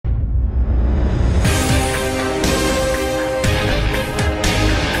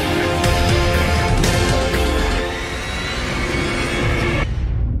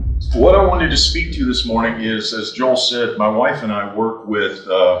wanted to speak to you this morning is, as Joel said, my wife and I work with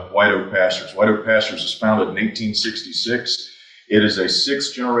White Oak Pastures. White Oak Pastures was founded in 1866. It is a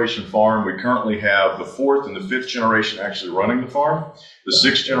 6th generation farm. We currently have the 4th and the 5th generation actually running the farm. The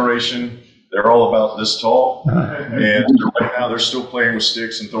 6th generation, they're all about this tall, and right now they're still playing with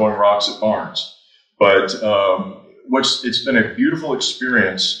sticks and throwing rocks at barns. But it's been a beautiful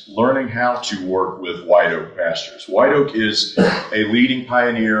experience learning how to work with White Oak Pastures. White Oak is a leading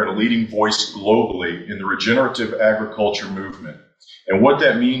pioneer and a leading voice globally in the regenerative agriculture movement. And what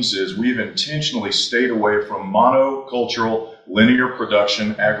that means is we've intentionally stayed away from monocultural, linear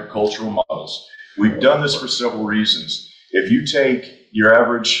production agricultural models. We've done this for several reasons. If you take your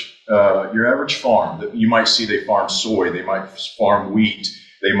average farm, you might see they farm soy, they might farm wheat,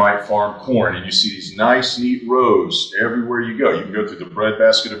 they might farm corn, and you see these nice, neat rows everywhere you go. You can go through the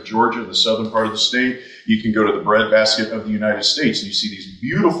breadbasket of Georgia, the southern part of the state. You can go to the breadbasket of the United States, and you see these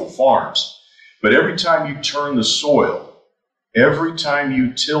beautiful farms. But every time you turn the soil, every time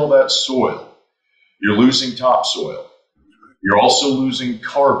you till that soil, you're losing topsoil. You're also losing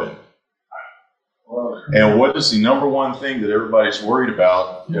carbon. And what is the number one thing that everybody's worried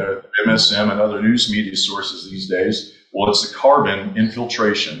about, MSM and other news media sources these days? Well, it's the carbon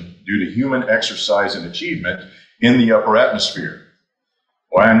infiltration due to human exercise and achievement in the upper atmosphere.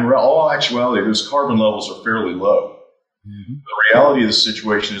 Well, in all actuality, those carbon levels are fairly low. The reality of the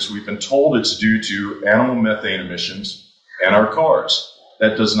situation is we've been told it's due to animal methane emissions and our cars.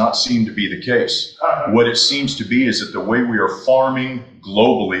 That does not seem to be the case. What it seems to be is that the way we are farming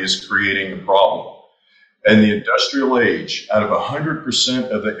globally is creating the problem. In the industrial age, out of 100%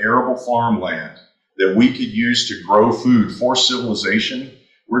 of the arable farmland that we could use to grow food for civilization,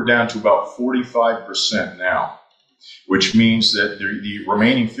 we're down to about 45% now, which means that the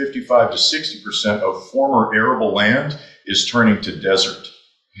remaining 55 to 60% of former arable land is turning to desert.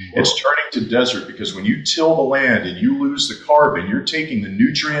 It's turning to desert because when you till the land and you lose the carbon, you're taking the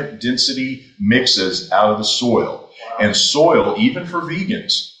nutrient density mixes out of the soil. And soil, even for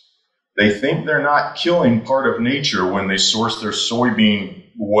vegans, they think they're not killing part of nature when they source their soybean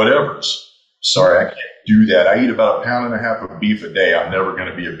whatevers. Sorry, I can't do that. I eat about 1.5 pounds of beef a day. I'm never going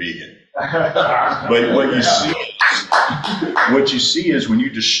to be a vegan. But what you see is when you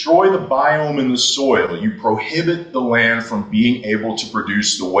destroy the biome in the soil, you prohibit the land from being able to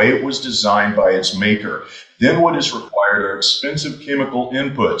produce the way it was designed by its maker. Then what is required are expensive chemical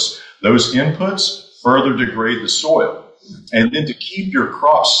inputs. Those inputs further degrade the soil. And then to keep your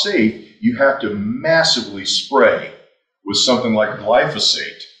crops safe, you have to massively spray with something like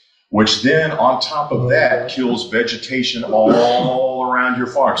glyphosate, which then on top of that kills vegetation all around your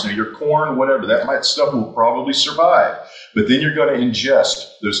farms. Now your corn, whatever, that stuff will probably survive, but then you're going to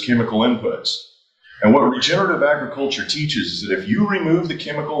ingest those chemical inputs. And what regenerative agriculture teaches is that if you remove the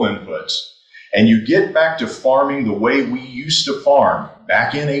chemical inputs and you get back to farming the way we used to farm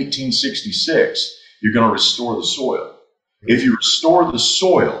back in 1866, you're going to restore the soil. If you restore the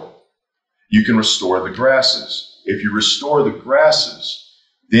soil, you can restore the grasses. If you restore the grasses,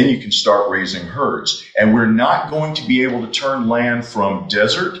 then you can start raising herds. And we're not going to be able to turn land from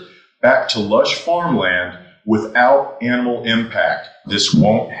desert back to lush farmland without animal impact. This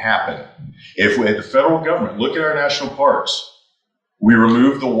won't happen. If we, at the federal government, look at our national parks. We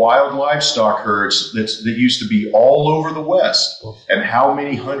removed the wild livestock herds that used to be all over the West. And how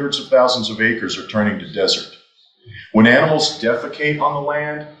many hundreds of thousands of acres are turning to desert? When animals defecate on the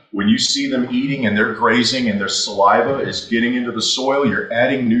land, when you see them eating and they're grazing and their saliva is getting into the soil, you're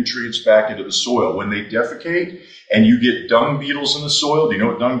adding nutrients back into the soil. When they defecate and you get dung beetles in the soil, do you know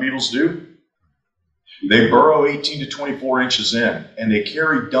what dung beetles do? They burrow 18 to 24 inches in and they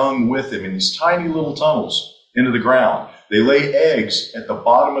carry dung with them in these tiny little tunnels into the ground. They lay eggs at the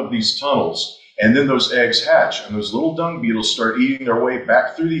bottom of these tunnels, and then those eggs hatch, and those little dung beetles start eating their way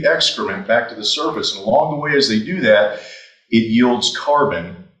back through the excrement, back to the surface. And along the way, as they do that, it yields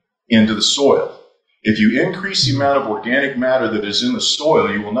carbon into the soil. If you increase the amount of organic matter that is in the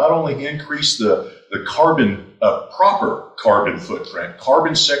soil, you will not only increase the carbon, proper carbon footprint,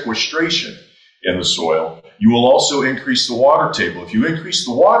 carbon sequestration in the soil, you will also increase the water table. If you increase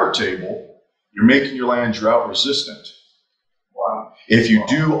the water table, you're making your land drought resistant. Wow. If you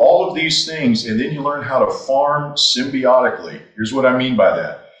do all of these things and then you learn how to farm symbiotically, here's what I mean by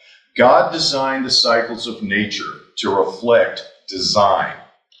that. God designed the cycles of nature to reflect design.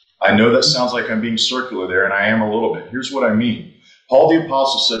 I know that sounds like I'm being circular there, and I am a little bit. Here's what I mean. Paul the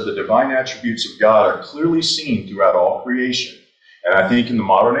Apostle said the divine attributes of God are clearly seen throughout all creation. And I think in the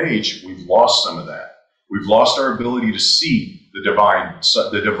modern age, we've lost some of that. We've lost our ability to see the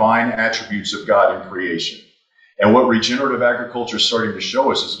divine attributes of God in creation. And what regenerative agriculture is starting to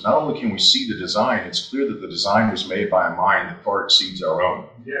show us is not only can we see the design, it's clear that the design was made by a mind that far exceeds our own.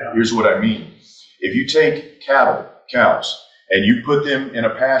 Yeah. Here's what I mean. If you take cows, and you put them in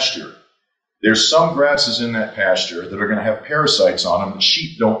a pasture, there's some grasses in that pasture that are going to have parasites on them that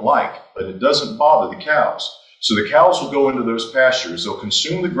sheep don't like, but it doesn't bother the cows. So the cows will go into those pastures. They'll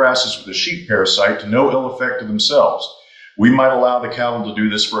consume the grasses with the sheep parasite to no ill effect to themselves. We might allow the cattle to do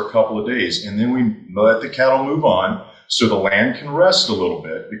this for a couple of days, and then we let the cattle move on so the land can rest a little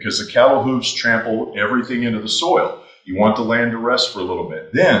bit, because the cattle hooves trample everything into the soil. You want the land to rest for a little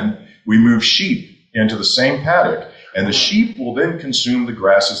bit. Then we move sheep into the same paddock, and the sheep will then consume the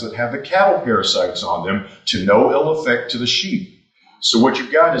grasses that have the cattle parasites on them to no ill effect to the sheep. So what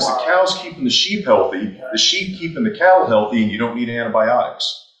you've got is the cows keeping the sheep healthy, the sheep keeping the cattle healthy, and you don't need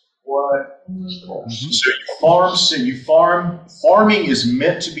antibiotics. What? So farming is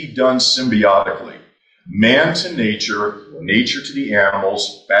meant to be done symbiotically. Man to nature, nature to the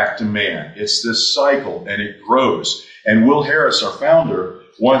animals, back to man. It's this cycle, and it grows. And Will Harris, our founder,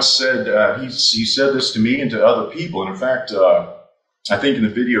 once said, he said this to me and to other people. And in fact, I think in the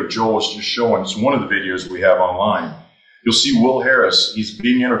video Joel was just showing, it's one of the videos we have online, you'll see Will Harris. He's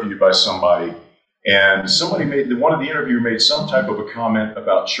being interviewed by somebody, and one of the interviewers made some type of a comment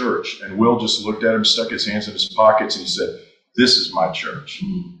about church, and Will just looked at him, stuck his hands in his pockets, and he said, "This is my church."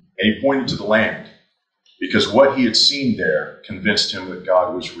 And he pointed to the land, because what he had seen there convinced him that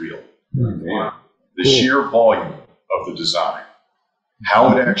God was real. Yeah. The sheer volume of the design,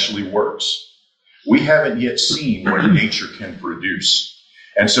 how it actually works. We haven't yet seen what nature can produce.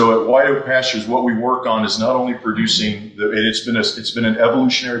 And so at White Oak Pastures, what we work on is not only producing, it's been an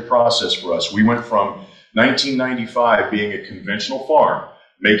evolutionary process for us. We went from 1995 being a conventional farm,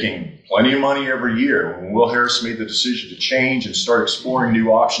 making plenty of money every year. When Will Harris made the decision to change and start exploring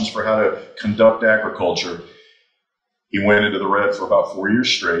new options for how to conduct agriculture, he went into the red for about 4 years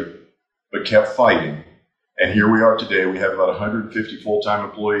straight, but kept fighting. And here we are today. We have about 150 full-time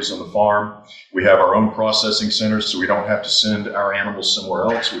employees on the farm. We have our own processing centers, so we don't have to send our animals somewhere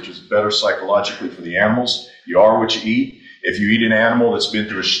else, which is better psychologically for the animals. You are what you eat. If you eat an animal that's been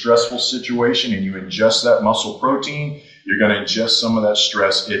through a stressful situation and you ingest that muscle protein, you're going to ingest some of that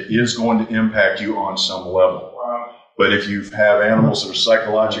stress. It is going to impact you on some level. But if you have animals that are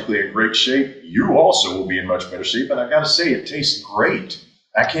psychologically in great shape, you also will be in much better shape. And I got to say, it tastes great.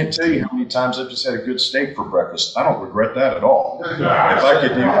 I can't tell you how many times I've just had a good steak for breakfast. I don't regret that at all. If I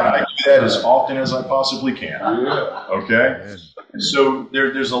could do that, I do that as often as I possibly can. Okay? And so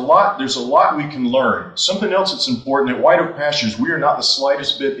there's a lot we can learn. Something else that's important, at White Oak Pastures, we are not the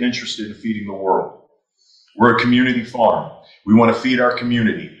slightest bit interested in feeding the world. We're a community farm. We want to feed our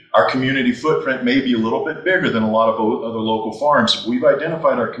community. Our community footprint may be a little bit bigger than a lot of other local farms, but we've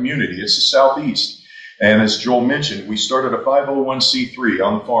identified our community. It's the Southeast. And as Joel mentioned, we started a 501c3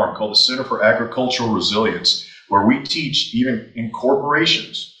 on the farm called the Center for Agricultural Resilience, where we teach, even in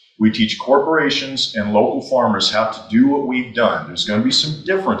corporations, we teach corporations and local farmers how to do what we've done. There's going to be some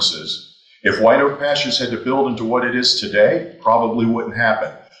differences. If White Oak Pastures had to build into what it is today, probably wouldn't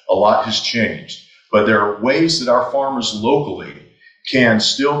happen. A lot has changed. But there are ways that our farmers locally can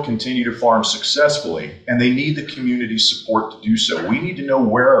still continue to farm successfully, and they need the community support to do so. We need to know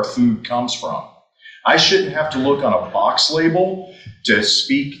where our food comes from. I shouldn't have to look on a box label to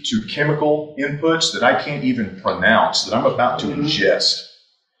speak to chemical inputs that I can't even pronounce, that I'm about to ingest.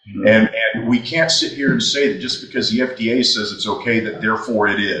 And we can't sit here and say that just because the FDA says it's okay, that therefore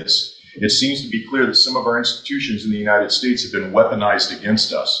it is. It seems to be clear that some of our institutions in the United States have been weaponized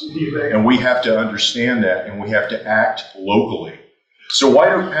against us. And we have to understand that, and we have to act locally. So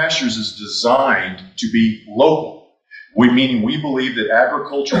White Oak Pastures is designed to be local. Meaning we believe that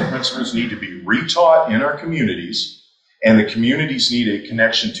agricultural principles need to be retaught in our communities, and the communities need a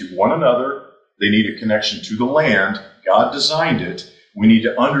connection to one another. They need a connection to the land. God designed it. We need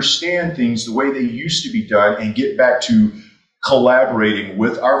to understand things the way they used to be done and get back to collaborating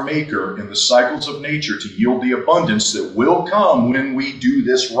with our Maker in the cycles of nature to yield the abundance that will come when we do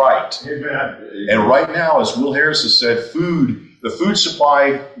this right. Amen. And right now, as Will Harris has said, the food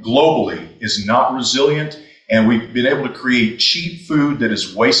supply globally is not resilient. And we've been able to create cheap food that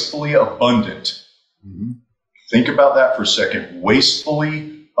is wastefully abundant. Mm-hmm. Think about that for a second.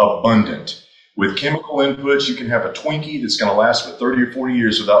 Wastefully abundant. With chemical inputs, you can have a Twinkie that's going to last for 30 or 40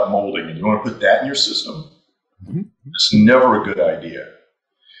 years without molding. And you want to put that in your system? Mm-hmm. It's never a good idea.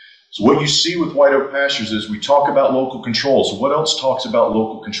 So what you see with White Oak Pastures is we talk about local controls. What else talks about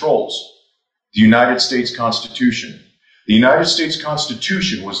local controls? The United States Constitution. The United States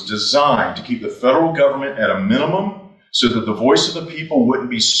Constitution was designed to keep the federal government at a minimum so that the voice of the people wouldn't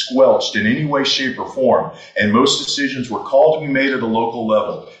be squelched in any way, shape, or form. And most decisions were called to be made at a local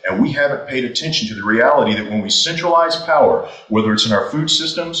level. And we haven't paid attention to the reality that when we centralize power, whether it's in our food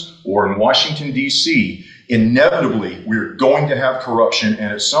systems or in Washington, D.C., inevitably we're going to have corruption,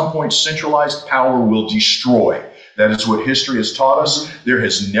 and at some point centralized power will destroy. That is what history has taught us. There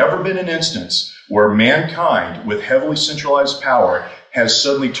has never been an instance where mankind with heavily centralized power has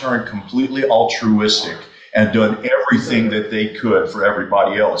suddenly turned completely altruistic and done everything that they could for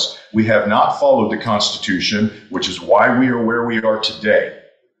everybody else. We have not followed the Constitution, which is why we are where we are today.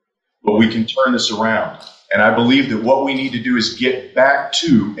 But we can turn this around. And I believe that what we need to do is get back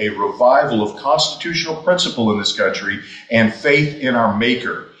to a revival of constitutional principle in this country and faith in our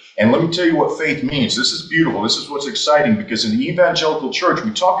Maker. And let me tell you what faith means. This is beautiful. This is what's exciting, because in the evangelical church,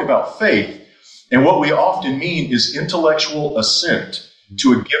 we talk about faith, and what we often mean is intellectual assent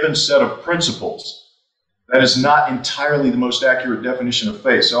to a given set of principles. That is not entirely the most accurate definition of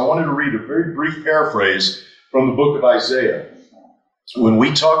faith. So I wanted to read a very brief paraphrase from the book of Isaiah. When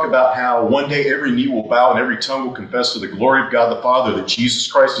we talk about how one day every knee will bow and every tongue will confess to the glory of God the Father that Jesus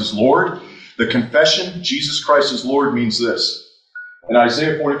Christ is Lord, the confession, Jesus Christ is Lord, means this. In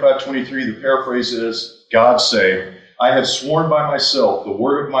Isaiah 45:23, the paraphrase is, God saying, I have sworn by myself, the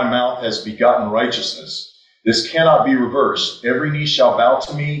word of my mouth has begotten righteousness. This cannot be reversed. Every knee shall bow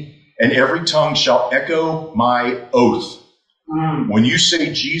to me, and every tongue shall echo my oath. When you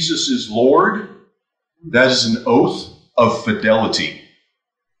say Jesus is Lord, that is an oath of fidelity.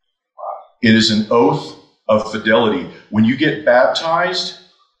 It is an oath of fidelity. When you get baptized,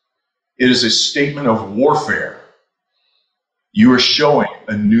 it is a statement of warfare. You are showing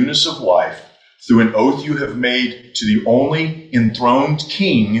a newness of life through an oath you have made to the only enthroned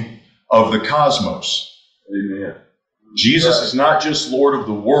King of the cosmos. Amen. Jesus is not just Lord of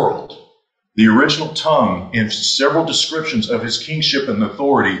the world. The original tongue, in several descriptions of his kingship and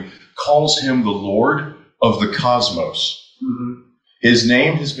authority, calls him the Lord of the cosmos. Mm-hmm. His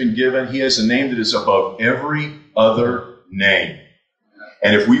name has been given. He has a name that is above every other name.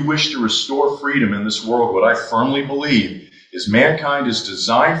 And if we wish to restore freedom in this world, what I firmly believe is mankind is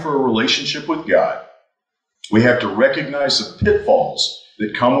designed for a relationship with God. We have to recognize the pitfalls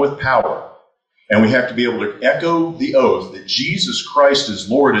that come with power. And we have to be able to echo the oath that Jesus Christ is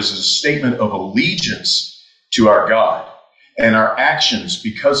Lord as a statement of allegiance to our God. And our actions,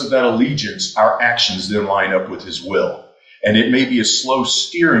 because of that allegiance, our actions then line up with his will. And it may be a slow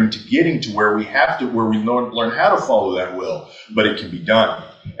steering to getting to where we learn how to follow that will, but it can be done.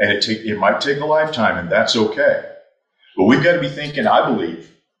 And it might take a lifetime, and that's okay. But we've got to be thinking, I believe,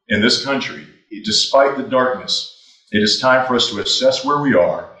 in this country, despite the darkness, it is time for us to assess where we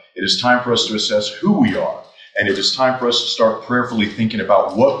are. It is time for us to assess who we are. And it is time for us to start prayerfully thinking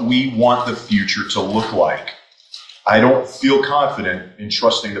about what we want the future to look like. I don't feel confident in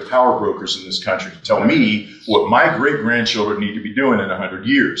trusting the power brokers in this country to tell me what my great-grandchildren need to be doing in 100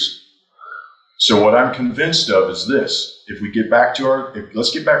 years. So what I'm convinced of is this. Let's get back to our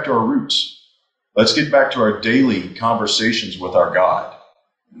roots. Let's get back to our daily conversations with our God.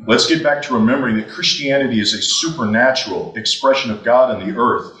 Let's get back to remembering that Christianity is a supernatural expression of God on the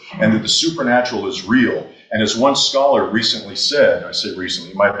earth, and that the supernatural is real. And as one scholar recently said, I say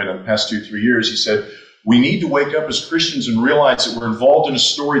recently, it might have been in the past 2-3 years, he said, we need to wake up as Christians and realize that we're involved in a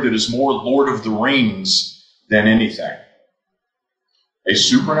story that is more Lord of the Rings than anything. A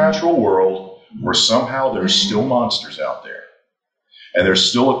supernatural world where somehow there's still monsters out there. And there's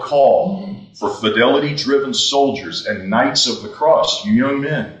still a call for fidelity-driven soldiers and knights of the cross. You young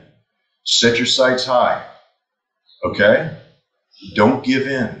men, set your sights high. Okay? Don't give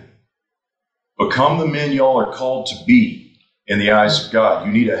in. Become the men y'all are called to be in the eyes of God.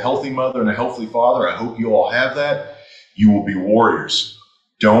 You need a healthy mother and a healthy father. I hope you all have that. You will be warriors.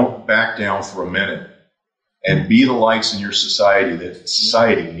 Don't back down for a minute. And be the lights in your society that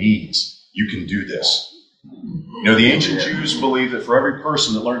society needs. You can do this. You know, the ancient Jews believed that for every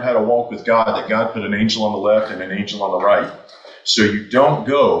person that learned how to walk with God, that God put an angel on the left and an angel on the right. So you don't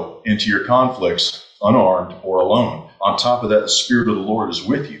go into your conflicts unarmed or alone. On top of that, the Spirit of the Lord is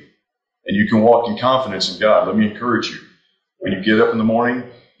with you. And you can walk in confidence in God. Let me encourage you. When you get up in the morning,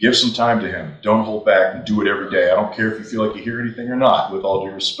 give some time to him. Don't hold back and do it every day. I don't care if you feel like you hear anything or not. With all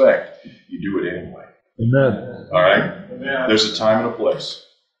due respect, you do it anyway. Amen. All right? Amen. There's a time and a place.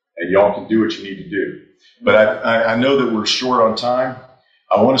 And y'all can do what you need to do. But I know that we're short on time.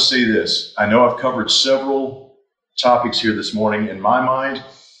 I want to say this. I know I've covered several topics here this morning. In my mind,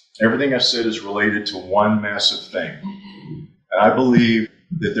 everything I've said is related to one massive thing. And I believe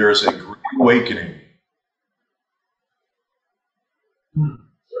that there is a great awakening.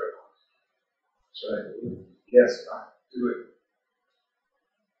 Sorry. Yes. Do it.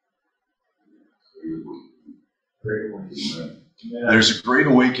 There's a great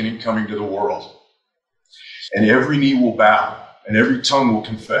awakening coming to the world. And every knee will bow, and every tongue will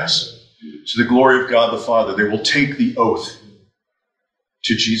confess to the glory of God the Father. They will take the oath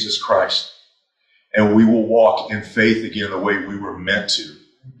to Jesus Christ. And we will walk in faith again the way we were meant to.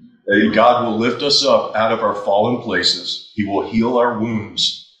 That God will lift us up out of our fallen places. He will heal our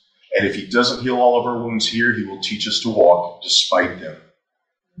wounds. And if he doesn't heal all of our wounds here, he will teach us to walk despite them.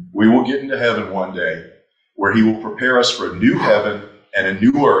 We will get into heaven one day where he will prepare us for a new heaven and a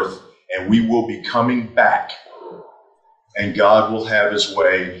new earth, and we will be coming back. And God will have his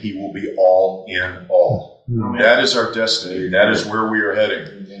way. He will be all in all. Amen. That is our destiny. That is where we are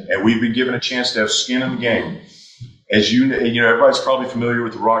heading. And we've been given a chance to have skin in the game. As you know, everybody's probably familiar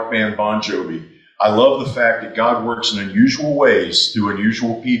with the rock band Bon Jovi. I love the fact that God works in unusual ways through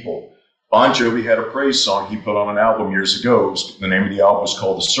unusual people. Bon Jovi had a praise song he put on an album years ago. The name of the album was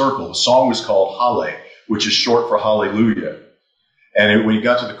called The Circle. The song was called Halle, which is short for hallelujah. And when he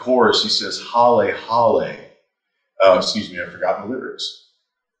got to the chorus, he says, Halle, Halle. Excuse me, I've forgotten the lyrics.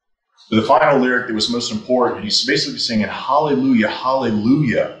 But the final lyric that was most important, he's basically singing hallelujah,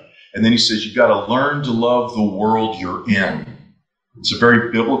 hallelujah. And then he says, you've got to learn to love the world you're in. It's a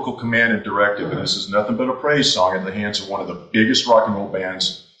very biblical command and directive, and this is nothing but a praise song in the hands of one of the biggest rock and roll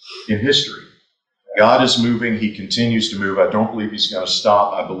bands in history. God is moving. He continues to move. I don't believe he's going to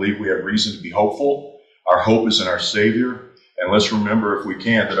stop. I believe we have reason to be hopeful. Our hope is in our Savior. And let's remember, if we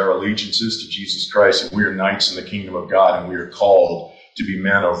can, that our allegiance is to Jesus Christ, and we are knights in the kingdom of God, and we are called to be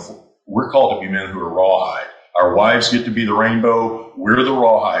men who are rawhide. Our wives get to be the rainbow. We're the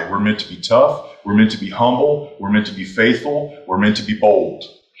rawhide. We're meant to be tough. We're meant to be humble. We're meant to be faithful. We're meant to be bold.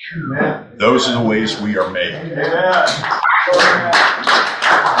 Amen. Those are the ways we are made. Amen.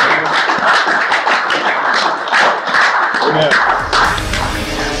 Amen.